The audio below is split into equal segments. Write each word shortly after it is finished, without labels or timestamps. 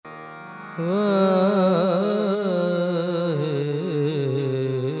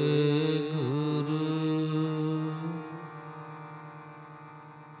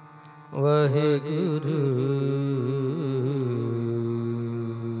ਵਾਹਿਗੁਰੂ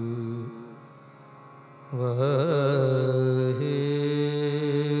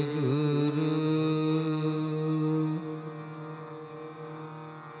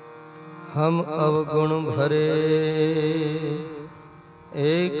हम अवगुण भरे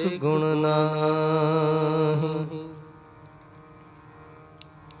एक गुण नाही,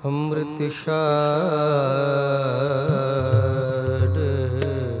 अमृत शाड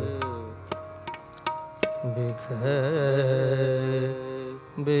बिख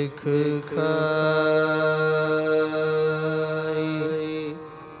बिख खाई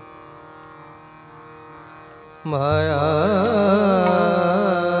माया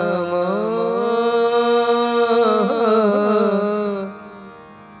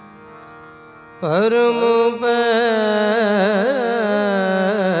परम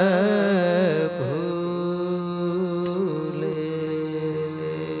भूले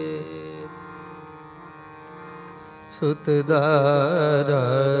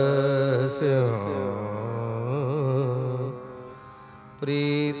सुतदारस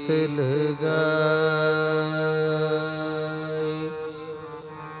प्रीत लगाई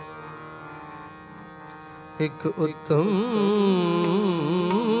एक उत्तम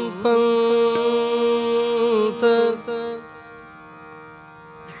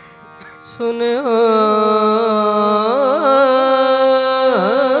सुनो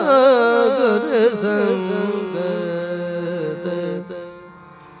गुर संगत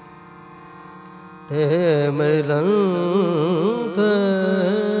ते मिलंत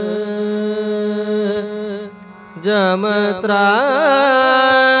जम त्रास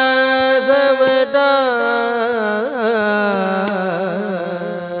मिटाई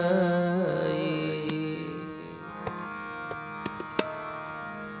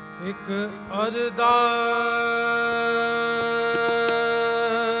एक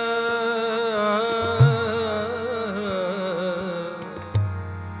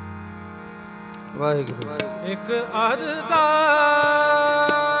वाहिगुरु एक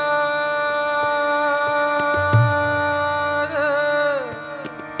अरदास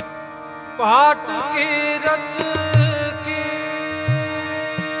पाट की रत की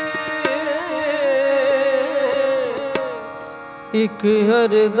एक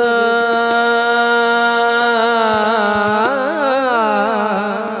अरदास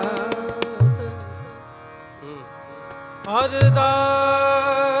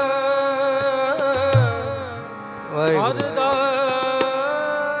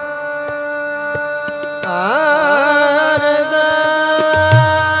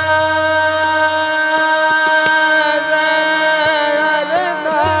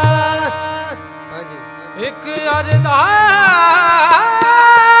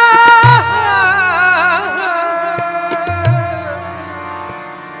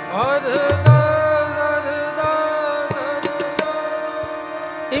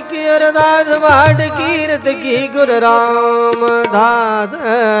वाट कीरत की गुरु रामदास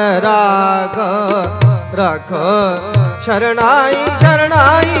राखो राखो शरणाई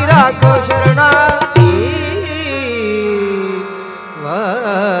शरणाई राखो शरणाई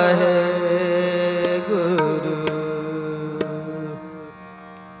वाहे गुरु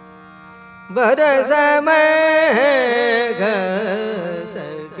बरस मेघ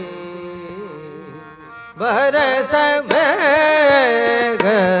सखी बरस मेघ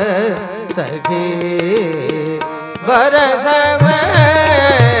सखी बरस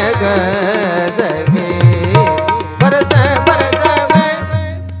मेघ सखी बरस बरस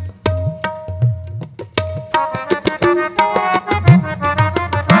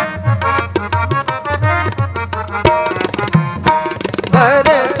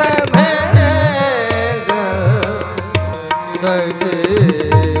बरस मेघ सखी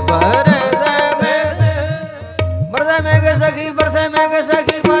बरस मेघ सखी बरस मेघ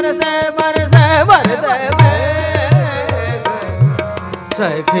सखी बरस बरस बरस मेघ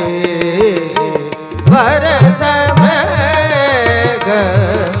सखी बरस मेघ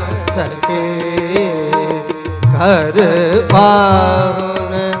सखी घर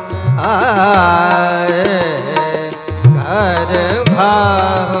पाहुन आए घर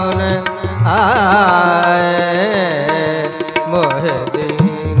भाहुन आए मोह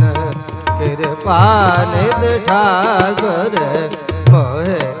दीन कृपा निध ठाकुर मोह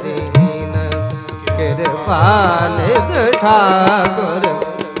दीन कृपा निध ठाकुर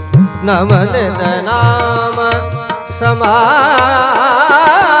नमन नाम समाए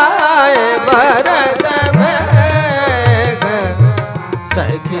बरस मेघ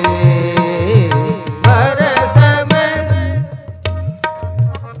सखी बरस में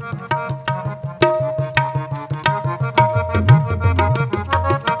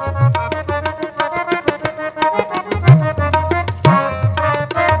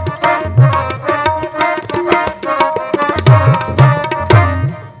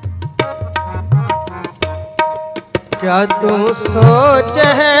क्या तू सोच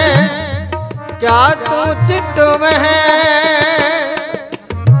है, क्या तू चित्त में है,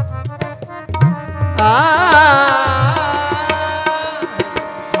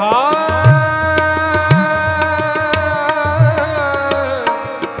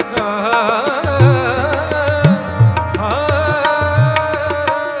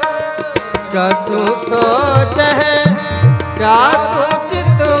 क्या तू सोच है, क्या तू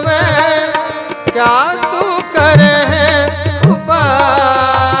चित्त में, क्या तू करे है उपाय,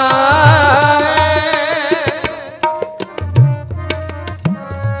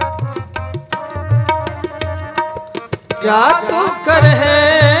 क्या तू करे है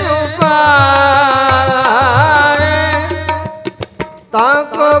उपाय,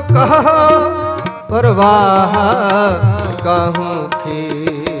 ताको कहो परवाह कहूँ की,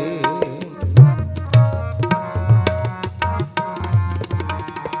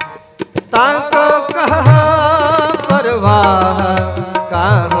 ताको कहो परवाह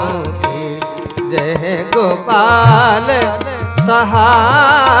कहूँ की, जय गोपाल सहाय,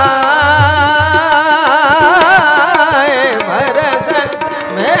 बरस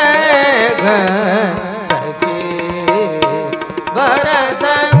मेघ सखी, बरस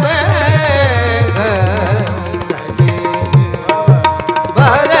मेघ सखी,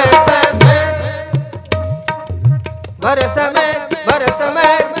 बरस में, बरस में, बरस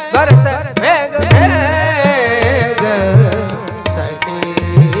में, बरस मेघ मेघ सखी,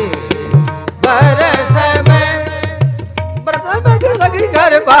 बरस में, बरस मेघ सखी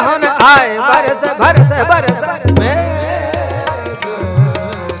घर बहन आए, बरस बरस बरस मेघ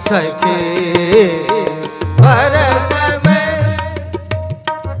सखी, बरस में,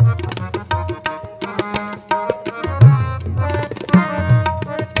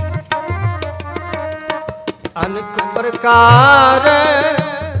 अनेक प्रकार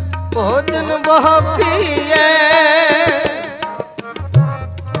भोजन बहु किए,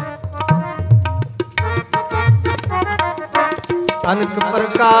 अनेक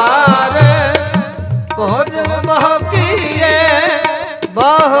प्रकार भोजन बहु किए,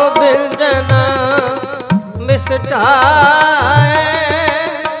 बहु व्यंजन मिष्टाए,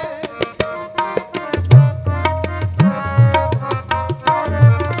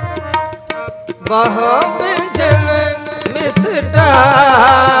 बहु व्यंजन मिष्टाए,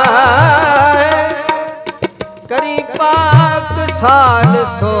 करी पाक साल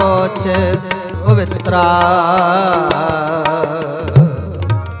सोच पवित्रा,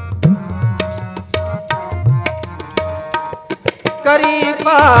 करी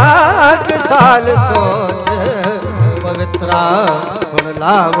पाक साल सोच पवित्रा, हुन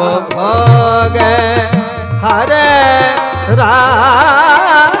लावो भोग हरे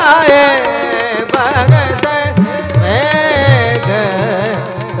राय, बरस मेघ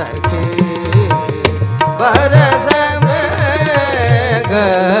सखी, बरस मेघ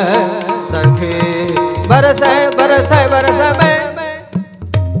सखी, बरस बरस बरस में,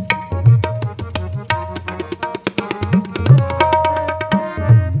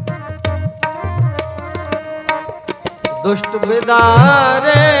 दुष्ट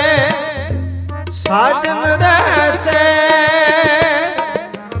बिदारे साजन रैसे,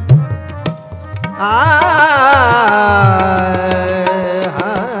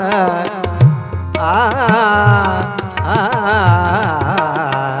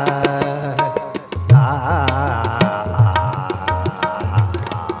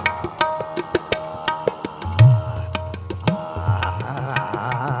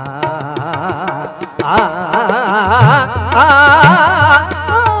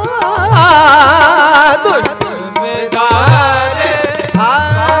 दुष्ट बिदारे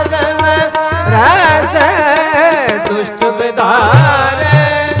साजन रैसे, दुष्ट बिदारे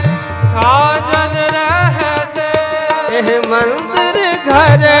साजन रहसे, एह मंदिर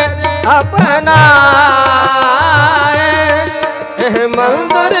घर अपना, एह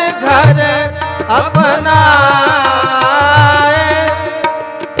मंदिर घर अपना,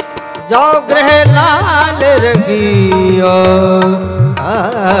 जो गृह लाल रंगियो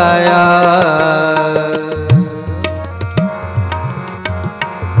आया,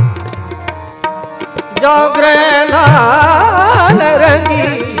 जो गृह लाल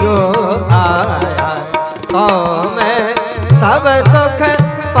रंगियो आया, तो मैं सब सुख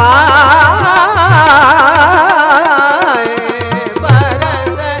पाए,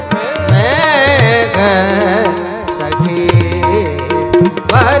 बरस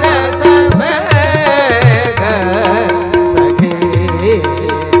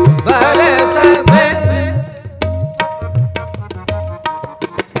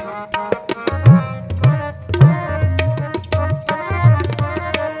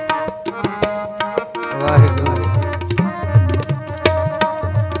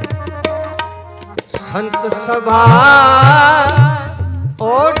सभा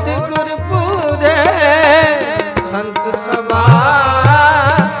ओट गुरपुरे संत सभा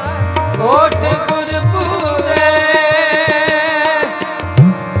ओट गुरपुरे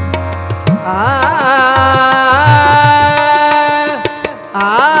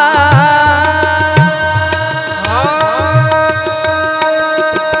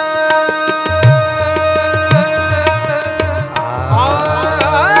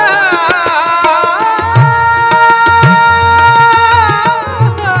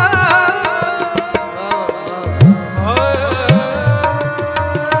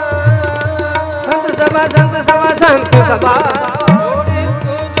संत सभा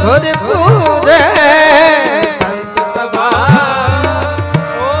गुरपुरे संत सभा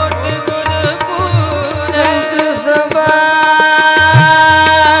ओट गुरपुरे संत सभा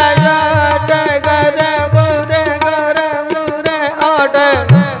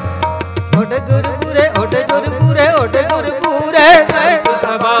ओट गुरपुरे ओट गुरपुरे ओट गुरपुरे ओट गुरपुरे संत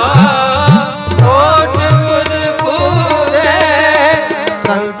सभा ओट गुरपुरे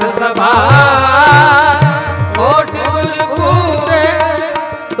संत सभा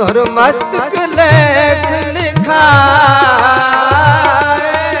तोर मस्तक लेख लिखा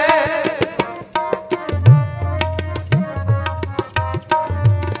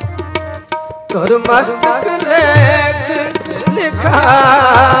तोर मस्तक लेख लिखा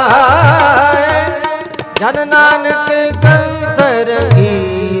जन नानक कंठ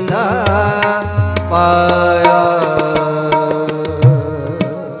रंगीला पाया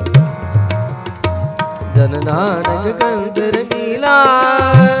जन नानक कंठ रंगीला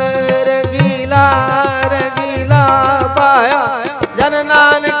रंगीला रंगीला पाया जन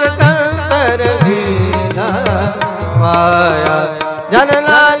नानक कंठ रंगीला पाया जन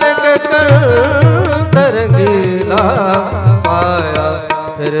नानक कंठ रंगीला पाया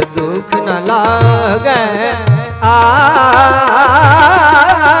फिर दुख न लागे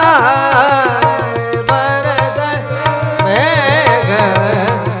बरस मेघ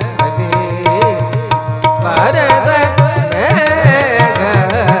सखी बरस मेघ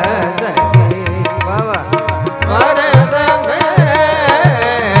सखी बाबा बरस मेघ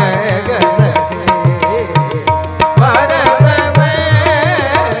सखी बरस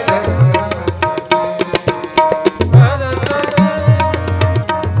मेघ बरस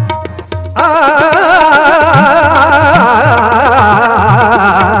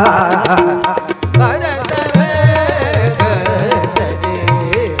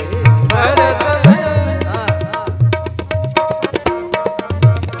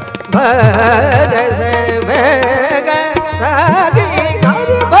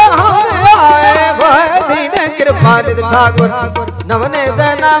ठाकुर नवने द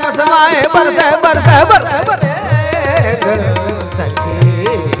नाम समाए बरसे बरसे बरसे सखी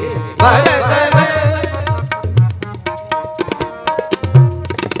बरसे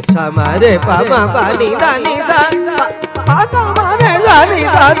समारे पामा पानी दानी सा पाना माने जानी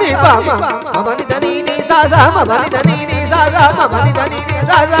दानी पामा ममनी धनी नी सा सा ममनी धनी नी सा सा ममनी धनी नी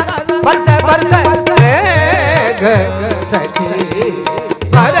सा सा बरसे बरसे सखी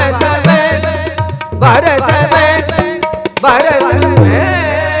बरसे बरसे बरस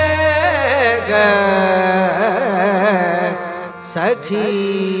मेघ सखी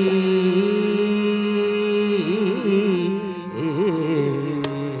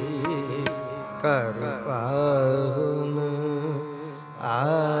कृपान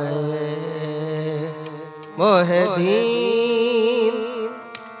आए मोहे दीन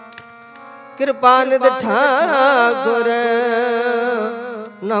कृपानिध ठाकुर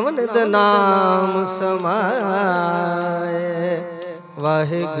नवनिध नाम समाए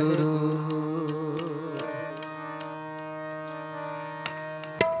वाहेगुरु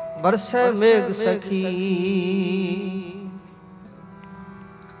बरसे मेघ सखी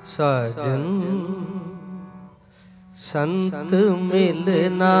साजन संत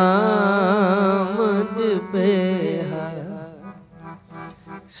मिलना मुझ बेहा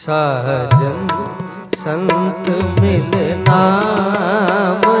साजन संत मिलना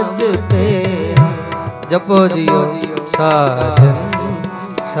मुझ पे जपो जियो साजन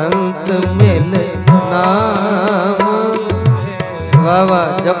संत मिलना वावा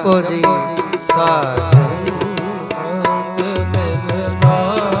जपो जी साजन संत मिलना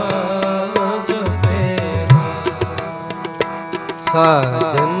मुझ पे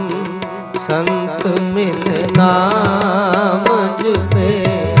साजन संत मिलना मुझ पे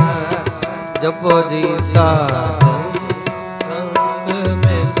जपो जी साजन संत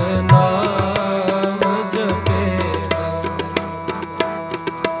मिलना मुझ पे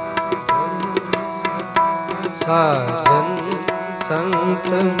साजन संत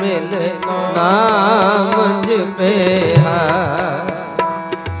मिलना नाम जपेहा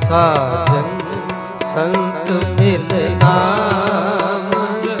साजन संत मिल नाम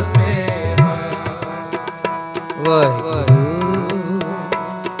जपेहा वाहिगुरु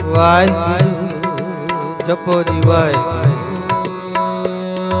वाहिगुरु जपो जी वाहिगुरु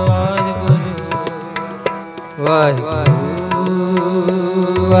वाहिगुरु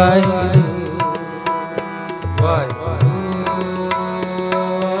वाहिगुरु वाहिगुरु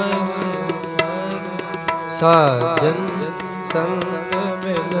साजन संत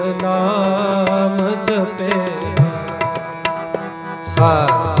मिल नाम जपे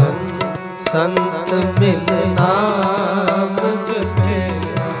साजन संत मिल नाम जपे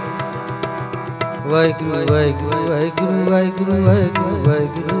वाहिगुरु वाहिगुरु वाहिगुरु वाहिगुरु वाहिगुरु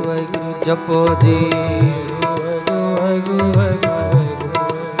वाहिगुरु वाहिगुरु जपो जी वाहिगुरु वाहिगुरु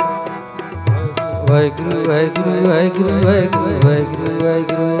वाहिगुरु वाहिगुरु वाहिगुरु वाहिगुरु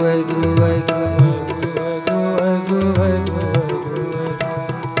वाहिगुरु वाहिगुरु वाहिगुरु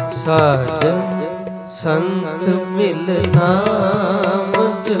साजन संत मिल नाम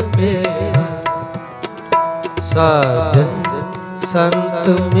जपे साजन संत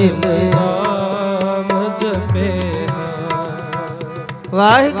मिल नाम जपे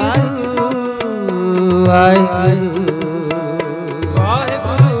वाहिगुरु वाहिगुरु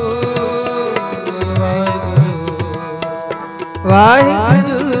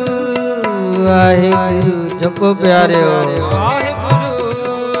वाहिगुरु वाहिगुरु जपो प्यारे हो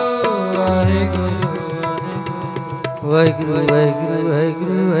वाहिगुरु वाहिगुरु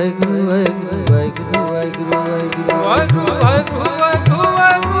वाहिगुरु वाहिगुरु वाहिगुरु वाहिगुरु वाहिगुरु वाहिगुरु वाहिगुरु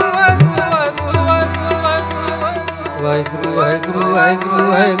वाहिगुरु वाहिगुरु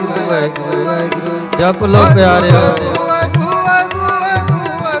वाहिगुरु वाहिगुरु वाहिगुरु जप लो प्यारे हो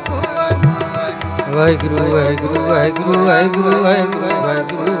वाहिगुरु वाहिगुरु वाहिगुरु वाहिगुरु वाहिगुरु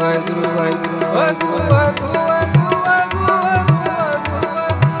वाहिगुरु वाहिगुरु वाहिगुरु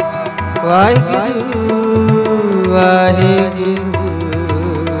वाहिगुरु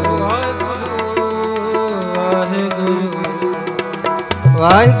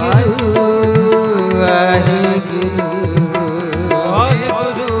वाहिगुरु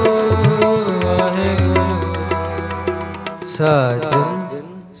वाहिगुरु वाहिगुरु साजन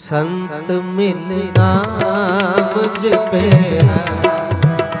संत मिल नाम जपे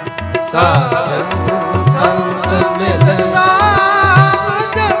साजन संत मिल नाम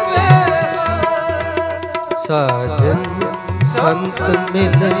जपे साजन संत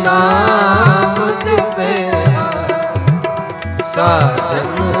मिल नाम जपे साजन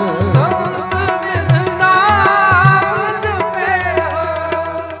संत मिल नाम जपे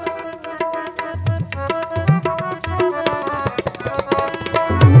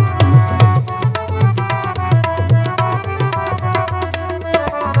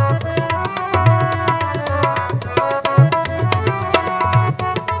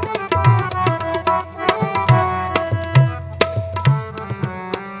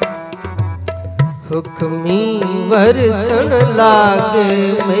हुक्मी वरसन लागे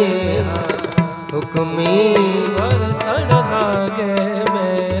मेरा हुक्मी वरसन लागे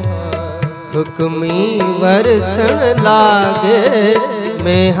मेरा हुक्मी वरसन लागे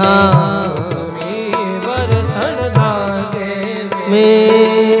मेहा हुक्मी वरसन लागे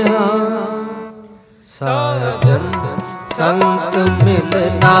मेहा साजन संत मिल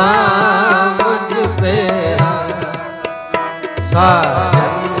नाम जपे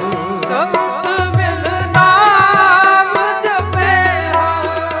साजन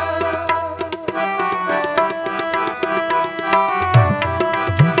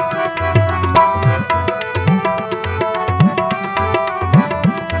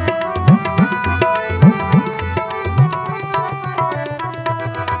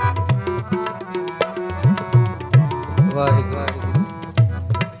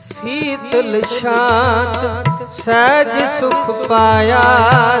शीतल शांत सहज सुख पाया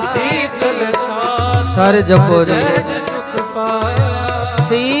शीतल सर जपो सहज सुख पाया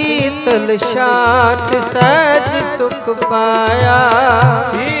शीतल शांत सहज सुख पाया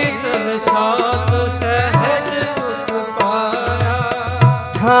शीतल शांत सहज सुख पाया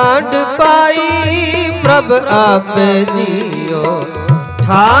ठांड पाई प्रभ आपे जियो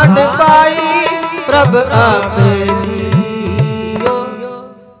ठांड पाई प्रभ आपे जियो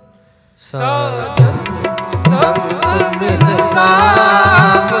साजन संत मिल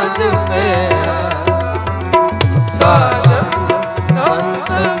नाम जपे साजन संत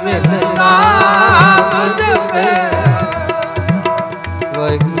मिल नाम जपे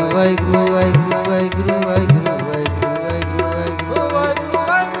वाहिगुरु वाहिगुरु वाहिगुरु वाहिगुरु वाहिगुरु वाहिगुरु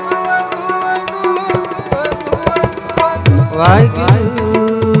वाहिगुरु वाहिगुरु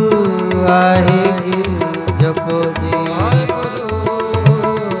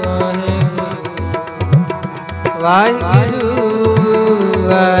ਵਾਹਿਗੁਰੂ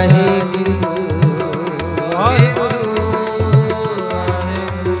ਵਾਹਿਗੁਰੂ ਵਾਹਿਗੁਰੂ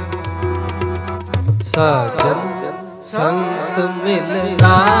ਸਾਜਨ ਸੰਤ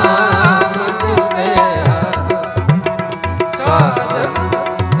ਮਿਲਨਾ ਮੁਝੇ ਸਾਜਨ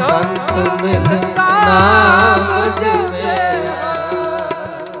ਸੰਤ ਮਿਲਨਾ ਮੁਝੇ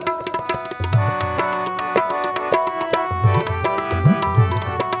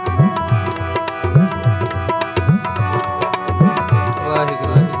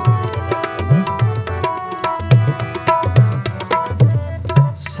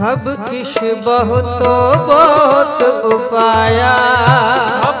सब किश बहुतो बहुत उपाया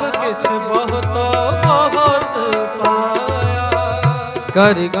ਸਭ ਕਿਛ ਬਹੁਤ ਬਹੁਤ ਪਾਇਆ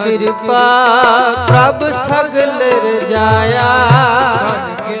कर कृपा प्रभ सगल रजाया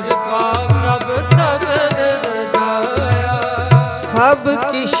ਕਰ ਕਿਰਪਾ ਪ੍ਰਭ ਸਗਲ ਰਜਾਇਆ सब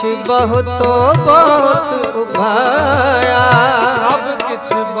किश बहुतो बहुत उपाया ਸਭ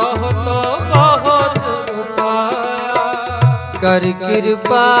ਕਿਛ ਬਹੁਤ ਬਹੁਤ ਉਪਾਇਆ कर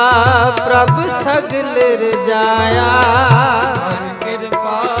कृपा प्रभ सगल रजाया ਕਰ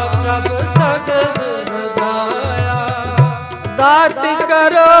ਕਿਰਪਾ ਪ੍ਰਭ ਸਗਲ ਰਜਾਇਆ दात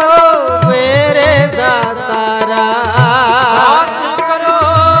करो मेरे दातारा ਦਾਤ ਕਰੋ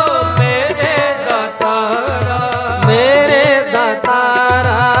ਮੇਰੇ ਦਾਤਾਰਾ मेरे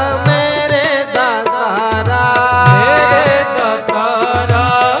दातारा मेरे दातारा ਮੇਰੇ ਦਾਤਾਰਾ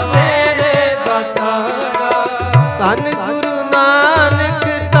ਮੇਰੇ ਦਾਤਾਰਾ धन गुरु नानक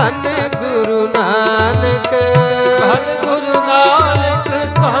धन गुरु नानक ਧੰਨ ਗੁਰੂ ਨਾਨਕ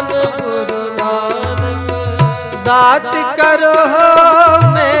ਧੰਨ ਗੁਰੂ ਨਾਨਕ दात करो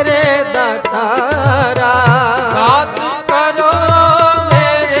मेरे दातारा ਦਾਤ ਕਰੋ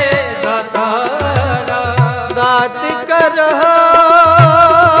ਮੇਰੇ ਦਾਤਾਰਾ दात करो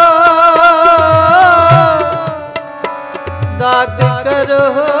दात करो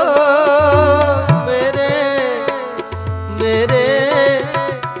मेरे मेरे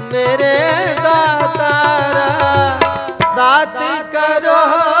मेरे दातारा दात करो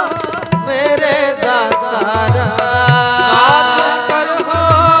मेरे दातारा ਦਾਤ ਕਰੋ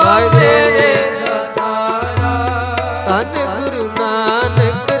ਮੇਰੇ ਦਾਤਾਰਾ ਧੰਨ ਗੁਰੂ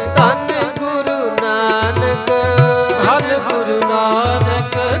ਨਾਨਕ ਧੰਨ ਗੁਰੂ ਨਾਨਕ ਧੰਨ ਗੁਰੂ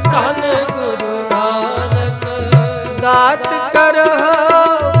ਨਾਨਕ ਧੰਨ ਗੁਰੂ ਨਾਨਕ ਦਾਤ ਕਰੋ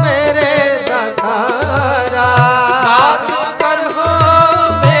ਮੇਰੇ ਦਾਤਾਰਾ ਦਾਤ ਕਰੋ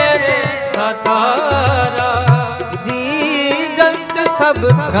ਮੇਰੇ ਦਾਤਾਰਾ ਜੀ ਜੰਤ ਸਭ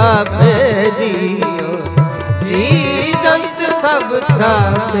ਥਰਾਪੇ ਜੀਓ ਜੀ ਜੰਤ ਸਭ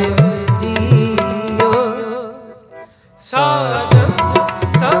ਥਰਾਪੇ ਜੀਓ ਸਾਜਨ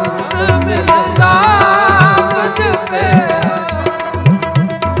ਸੰਤ ਮਿਲਦਾ ਮੁਝ ਪੇ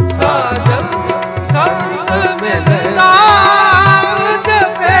ਸਾਜਨ ਸੰਤ ਮਿਲਦਾ ਮੁਝ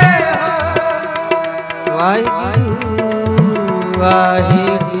ਪੇ ਵਾਹਿਗੁਰੂ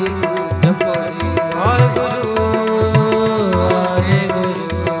ਵਾਹਿਗੁਰੂ ਜਪੋ ਜੀ ਵਾਹਿਗੁਰੂ ਵਾਹਿਗੁਰੂ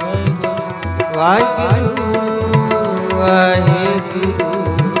ਵਾਹਿਗੁਰੂ ਵਾਹਿਗੁਰੂ ਵਾਹਿਗੁਰੂ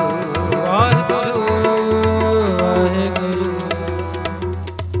ਵਾਹਿਗੁਰੂ ਵਾਹਿਗੁਰੂ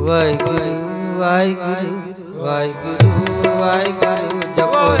ਵਾਹਿਗੁਰੂ ਵਾਹਿਗੁਰੂ ਵਾਹਿਗੁਰੂ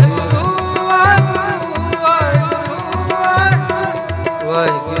ਜਪੋ ਜੀ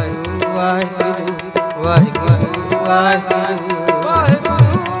ਵਾਹਿਗੁਰੂ ਵਾਹਿਗੁਰੂ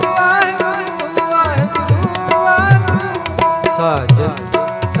ਵਾਹਿਗੁਰੂ ਵਾਹਿਗੁਰੂ ਸਾਜਨ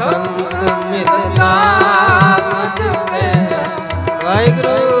ਸੰਤ ਮਿਲਨਾ ਮੁਝ ਪੇ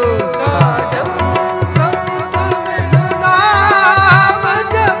ਵਾਹਿਗੁਰੂ ਸਾਜਨ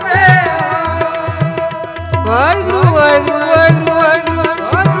ਵਾਹਿਗੁਰੂ ਵਾਹਿਗੁਰੂ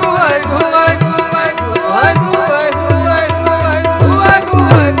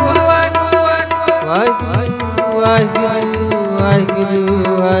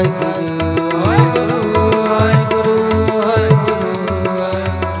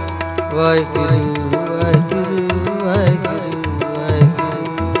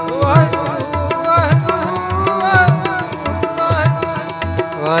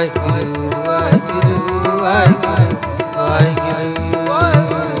ਵਾਹਿਗੁਰੂ ਵਾਹਿਗੁਰੂ ਵਾਹਿਗੁਰੂ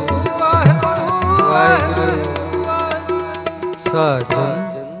ਵਾਹਿਗੁਰੂ ਵਾਹਿਗੁਰੂ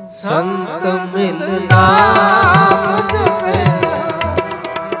ਸਾਜਨ ਸੰਤ ਮਿਲਨਾ ਮੁਝ ਪੇ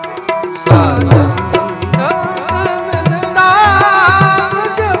ਸਾਜਨ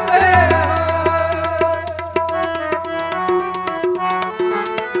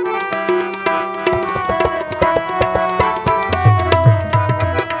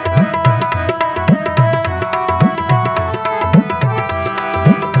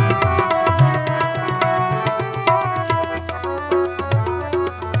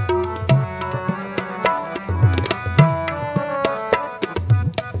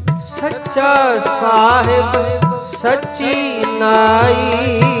ਸਾਹਿਬ ਸੱਚੀ ਨਾਈ,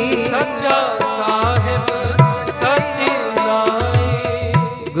 ਸੱਚਾ ਸਾਹਿਬ ਸੱਚੀ ਨਾਈ,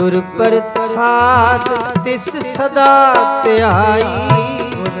 ਗੁਰ ਪ੍ਰਸਾਦ ਤਿਸ ਸਦਾ ਧਿਆਈ,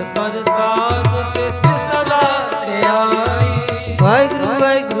 ਗੁਰ ਪ੍ਰਸਾਦ ਤਿਸ ਸਦਾ ਧਿਆਈ। ਵਾਹਿਗੁਰੂ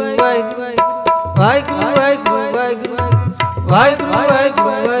ਵਾਹਿਗੁਰੂ ਵਾਹਿਗੁਰੂ ਵਾਹਿਗੁਰੂ ਵਾਹਿਗੁਰੂ ਵਾਹਿਗੁਰੂ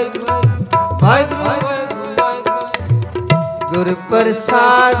ਵਾਹਿਗੁਰੂ ਵਾਹਿਗੁਰੂ ਵਾਹਿਗੁਰੂ ਗੁਰ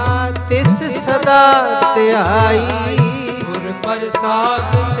ਪ੍ਰਸਾਦ ਤਿਸ ਸਦਾ ਧਿਆਈ, ਗੁਰ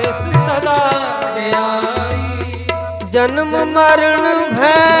ਪ੍ਰਸਾਦ ਤਿਸ ਸਦਾ ਧਿਆਈ। ਜਨਮ ਮਰਨ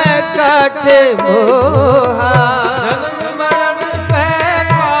ਭੈ ਕਾਟੇ ਮੋਹਾ, ਜਨਮ ਮਰਨ ਭੈ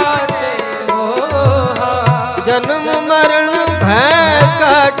ਕਾਟੇ ਮੋਹਾ, ਜਨਮ ਮਰਨ ਭੈ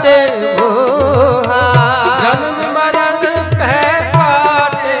ਕਾਟੇ ਮੋਹਾ, ਜਨਮ ਮਰਨ ਭੈ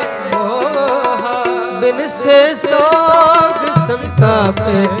ਕਾਟੇ ਮੋਹਾ। ਬਿਨ ਸੇ ਸੋਗ ਸੰਤਾਪ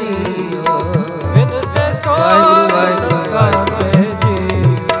ਜੀਓ, ਬਿਨ ਸੇ ਸੋਗ ਸੰਤਾਪ ਜੀ,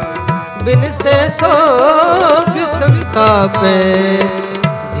 ਬਿਨ ਸੇ ਸੋਗ ਸੰਤਾਪ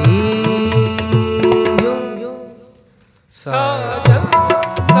ਜੀਓ। ਸਾਜਨ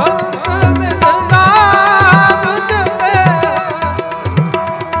ਸੰਤ ਮਿਲ ਨਾਮ ਜਪੇ,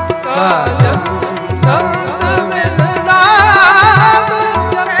 ਸਾਜਨ ਸੰਤ ਮਿਲ ਨਾਮ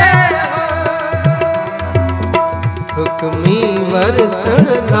ਜਪੇ। ਹੁਕਮੀ ਵਰਸਣ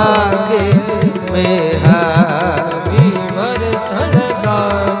ਲਾਗੇ ਮੇਹਾ, ਹੁਕਮੀ ਵਰਸਣ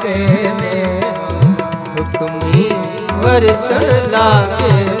ਲਾਗੇ ਮੇਹਾ, ਹੁਕਮੀ ਵਰਸਣ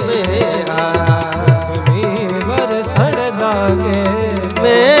ਲਾਗੇ ਮੇਹਾ, ਹੁਕਮੀ ਵਰਸਣ ਲਾਗੇ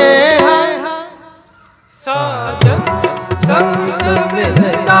ਮੇਹਾ। ਸਾਜਨ ਸੰਤ ਮਿਲ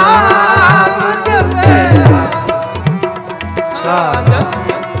ਨਾਮ ਜਪੇ, ਸਾਜਨ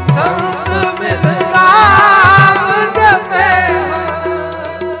ਸੰਤ ਮਿਲ ਨਾਮ ਜਪੇ।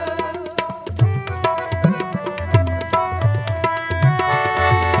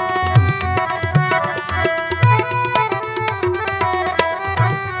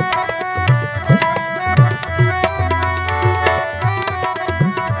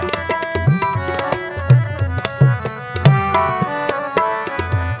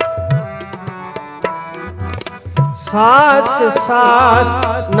 ਸਾਸ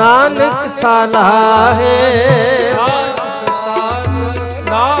ਸਾਸ ਨਾਨਕ ਸਲਾਹੇ, ਸਾਸ ਸਾਸ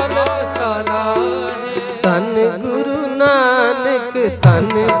ਨਾਨਕ ਸਲਾਹੇ, ਧੰਨ ਗੁਰੂ ਨਾਨਕ,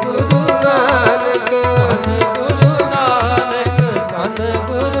 ਧੰਨ ਗੁਰੂ ਨਾਨਕ, ਗੁਰੂ ਨਾਨਕ, ਧੰਨ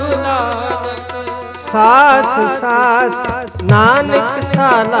ਗੁਰੂ ਨਾਨਕ। ਸਾਸ ਸਾਸ ਨਾਨਕ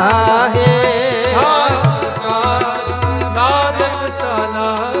ਸਲਾਹੇ, ਸਾਸ ਸਾਸ ਨਾਨਕ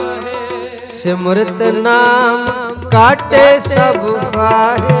ਸਲਾਹੇ, ਸਿਮਰਤ ਨਾਮ ਕਾਟੇ ਸਭ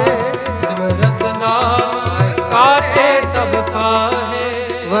ਫਾਹੇ, ਸਿਮਰਤ ਨਾਮ ਕਾਟੇ ਸਭ ਫਾਹੇ।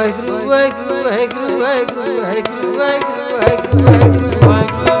 ਵਾਹਿਗੁਰੂ ਵਾਹਿਗੁਰੂ ਵਾਹਿਗੁਰੂ ਵਾਹਿਗੁਰੂ ਵਾਹਿਗੁਰੂ ਵਾਹਿਗੁਰੂ ਵਾਹਿਗੁਰੂ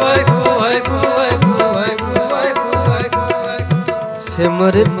ਵਾਹਿਗੁਰੂ ਵਾਹਿਗੁਰੂ ਵਾਹਿਗੁਰੂ ਵਾਹਿਗੁਰੂ ਵਾਹਿਗੁਰੂ ਵਾਹਿਗੁਰੂ ਵਾਹਿਗੁਰੂ।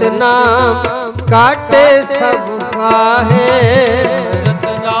 ਸਿਮਰਤ ਨਾਮ ਕਾਟੇ ਸਭ ਫਾਹੇ, ਸਿਮਰਤ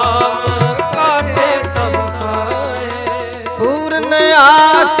ਨਾਮ ਕਾਟੇ ਸਭ ਫਾਹੇ। ਪੂਰਨ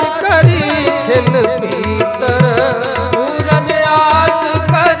ਆਸ ਕਰੀ ਖਿਲ ਭੀਤਰ, ਪੂਰਨ ਆਸ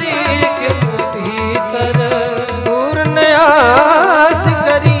ਕਰੀ ਕਿਨ ਭੀਤਰ, ਪੂਰਨ ਆਸ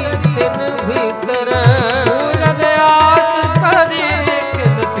ਕਰੀ ਖਿਲ ਭੀਤਰ, ਪੂਰਨ ਆਸ ਕਰੀ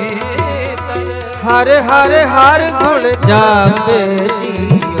ਕਿਨ ਭੀਤਰ। ਹਰ ਹਰ ਹਰ ਗੁਣ ਜਾਪੇ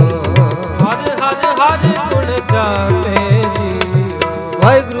ਜੀਓ, ਹਰ ਹਰ ਹਰ ਗੁਣ ਜਾਪੇ ਜੀਓ।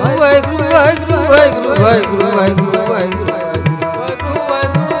 ਵਾਹਿਗੁਰੂ ਵਾਹਿਗੁਰੂ ਵਾਹਿਗੁਰੂ ਵਾਹਿਗੁਰੂ ਵਾਹਿਗੁਰੂ ਵਾਹਿਗੁਰੂ ਵਾਹਿਗੁਰੂ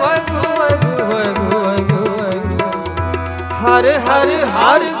ਹਰ ਹਰ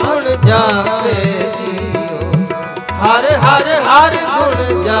ਹਰ ਗੁਣ ਜਾਪੇ ਜੀਓ, ਹਰ ਹਰ ਹਰ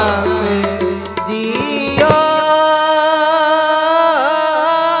ਗੁਣ ਜਾਪੇ ਜੀਓ।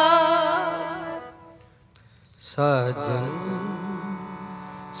 ਸਾਜਨ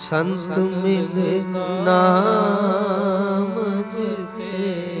ਸੰਤ ਮਿਲੇ ਨਾਮ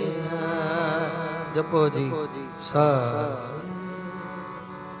ਜਪਿਆ, ਜਪੋ ਜੀ ਸਾ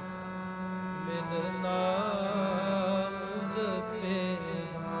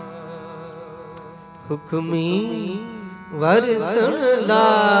ਹੁਕਮੀ ਵਰਸਣ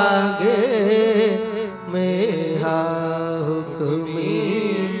ਲਾਗੇ ਮੇਹਾ, ਹੁਕਮੀ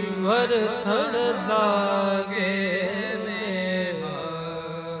ਵਰਸਣ ਲਾਗੇ ਮੇਹਾ।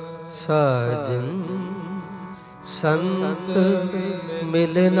 ਸਾਜਨ ਸੰਤ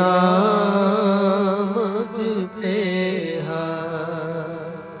ਮਿਲਨਾ ਮੁਝ ਪੇਹਾ,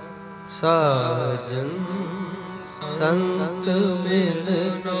 ਸਾਜਨ ਸੰਤ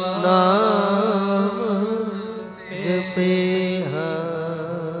ਮਿਲਨਾ ਜਪੇਹਾ।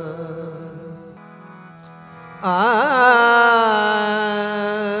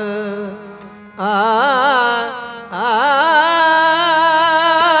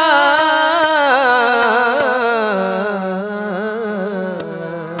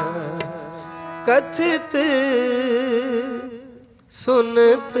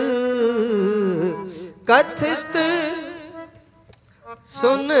 ਕਥਿਤ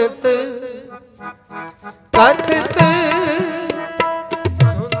ਸੁਨਤ ਕਥਿਤ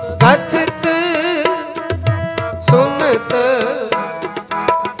ਕਥਿਤ ਸੁਨਤ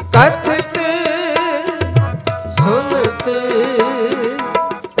ਕਥਿਤ ਸੁਨਤ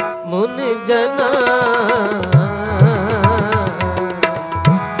ਮੁਨ ਜਨਾ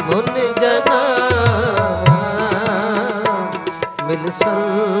ਮੁਨ ਜਨਾ ਮਿਲ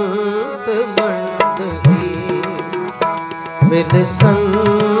ਸੰਤ ਮੰਡਲੀ ਮਿਲ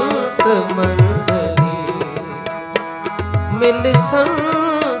ਸੰਤ ਮੰਡਲੀ ਮਿਲ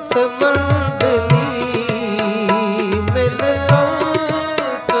ਸੰਤ ਮੰਡਲੀ ਮਿਲ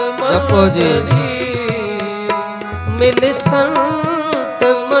ਸੰਤ ਮੰਡਲੀ ਮਿਲ ਸੰਤ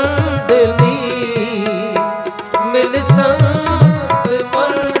ਮੰਡਲੀ ਮਿਲ ਸੰਤ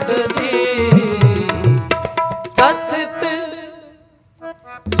ਮੰਡਲੀ ਕਥਿਤ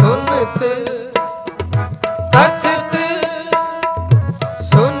ਸੁਨਤ ਕਥਿਤ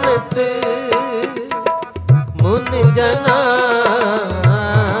ਸੁਨਤ ਮੁਨ ਜਨਾ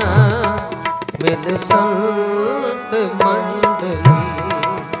ਮਿਲ ਸੰਤ ਮੰਡਲੀ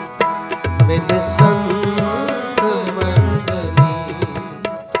ਮਿਲ ਸੰਤ ਮੰਡਲੀ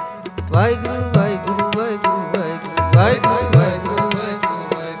ਵਾਹਿਗੁਰੂ ਵਾਹਿਗੁਰੂ ਵਾਹਿਗੁਰੂ ਵਾਹਿਗੁਰੂ ਵਾਹਿਗੁਰੂ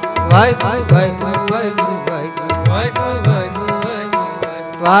ਵਾਹਿਗੁਰੂ ਵਾਹਿਗੁਰੂ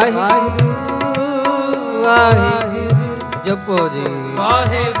ਵਾਹਿਗੁਰੂ ਵਾਹਿਗੁਰੂ ਜਪੋ ਜੀ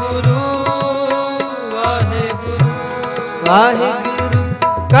ਵਾਹਿਗੁਰੂ ਵਾਹਿਗੁਰੂ ਵਾਹਿਗੁਰੂ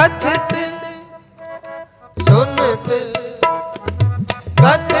ਕਥਿਤ ਸੁਨਤ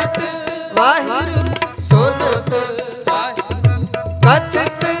ਕਥਿਤ ਵਾਹਿਗੁਰੂ ਸੁਨਤ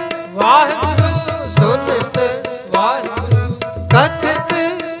ਕਥਿਤ ਵਾਹਿਗੁਰੂ ਸੁਨਤ ਵਾਹਿਗੁਰੂ ਕਥਿਤ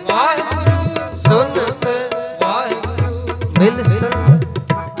ਵਾਹਿਗੁਰੂ ਸੁਨਤ ਵਾਹਿਗੁਰੂ ਮਿਲ ਸੰਤ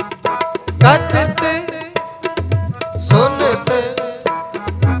ਕਥਿਤ ਸੁਨਤ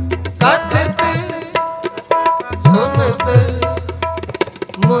ਕਥਿਤ ਸੁਨਤ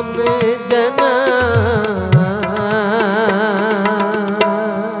ਮੁਨ ਜਨਾ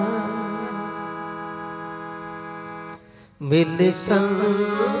ਮਿਲ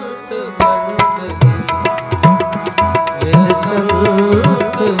ਸੰਤ ਮੰਡਲੀ ਮਿਲ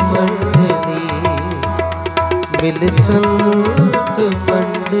ਸੰਤ ਮੰਡਲੀ ਮਿਲ ਸੰਤ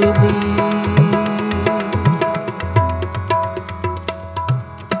ਮੰਡਲੀ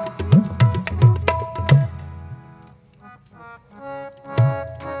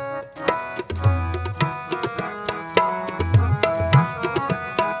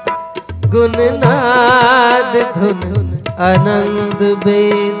ਗੁਣਨਾਦ ਧੁਨ ਆਨੰਦ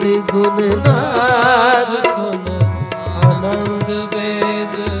ਬੇਦ ਗੁਣਨਾਦ ਧੁਨ ਆਨੰਦ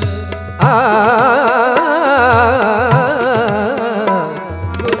ਵੇਦ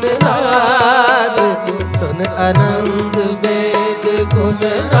ਗੁਣਨਾਦ ਧੁਨ ਆਨੰਦ ਬੇਦ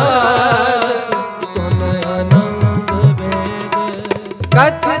ਗੁਣਨਾਦ ਧੁਨ ਆਨੰਦ ਵੇਦ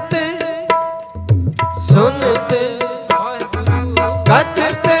ਕਥਿਤ ਸੁਨਤ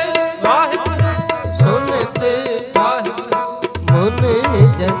ਕਥਿਤ ਸੁਨਤ ਮੁਨ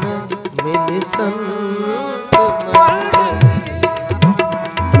ਜਨ ਮਿਲ ਸੰਤ ਮੰਡਲੀ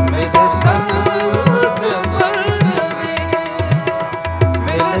ਮਿਲ ਸੰਤ ਮੰਡਲੀ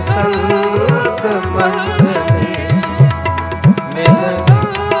ਮਿਲ ਸੰਤ ਮੰਡਲੀ ਮਿਲ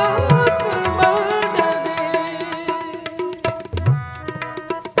ਸੰਤ ਮੰਡਲੀ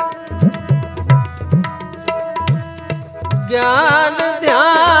ਗਿਆਨ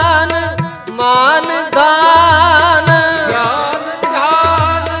ਧਿਆਨ ਮਾਨ ਦਾਨ ਗਿਆਨ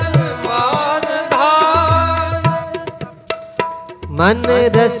ਧਿਆਨ ਮਾਨ ਧਾਨ ਮਨ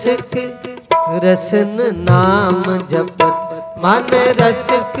ਰਸਿਕ ਰਸਨ ਨਾਮ ਜਪਤ ਮਨ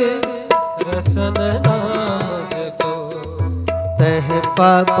ਰਸਿਕ ਰਸਨ ਨਾਮ ਜਪੋ ਤਹ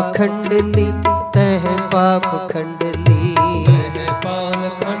ਪਾਪ ਖੰਡਲੀ ਤਹ ਪਾਪ ਖੰਡਲੀ ਤਹਿ ਪਾਵਨ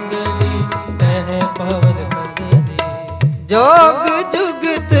ਖੰਡਲੀ ਤਹਿ ਪਾਵਨ ਖੰਡਲੀ ਜੋਗ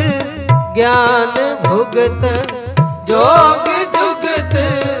ਜੁਗਤ ਗਿਆਨ ਭੁਗਤ ਜੋਗ ਜੁਗਤ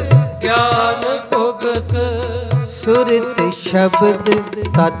ਗਿਆਨ ਭੁਗਤ ਸੁਰਤ ਸ਼ਬਦ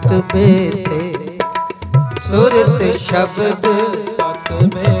ਤਤ ਬੇਤੇ ਸੁਰਤ ਸ਼ਬਦ ਤਤ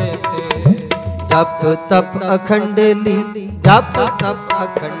ਬੇਤੇ ਜਪ ਤਪ ਅਖੰਡਲੀ ਜਪ ਤਪ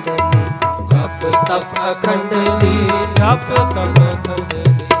ਅਖੰਡਲੀ ਜਪ ਤਪ ਅਖੰਡਲੀ ਜਪ ਤਪ ਖੰਡਲੀ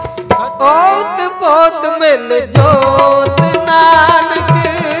ਓਤ ਪੋਤ ਮਿਲ ਜੋਤ ਨਾਨਕ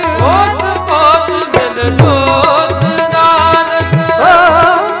ਓਤ ਪੋਤ ਮਿਲ ਜੋਤ ਨਾਨਕ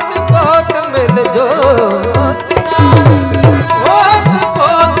ਓਤ ਪੋਤ ਮਿਲ ਜੋਤ ਨਾਨਕ ਓਤ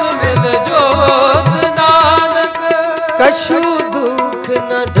ਪੋਤ ਮਿਲ ਜੋਤ ਨਾਨਕ ਕਛੂ ਦੁਖ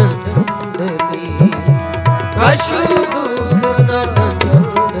ਨ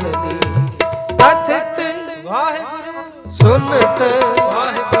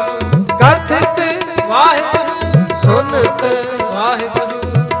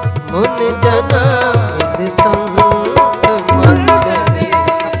मुन जना मिल संत मंडली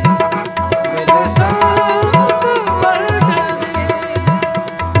मिल संत मंडली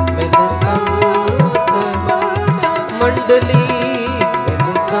मिल संत मंडली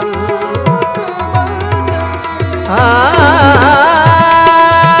मिल संत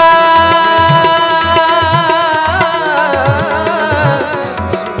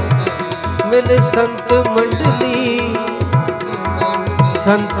मिल संत मंडली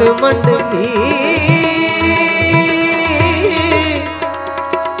संत मंडली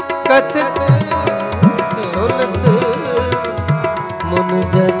कथत सुनत मुन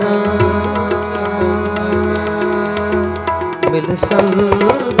जना मिल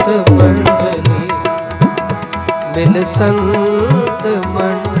संत मंडली मिल संत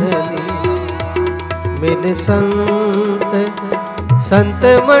मंडली मिल संत संत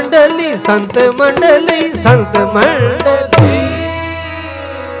मंडली संत मंडली संत मंडली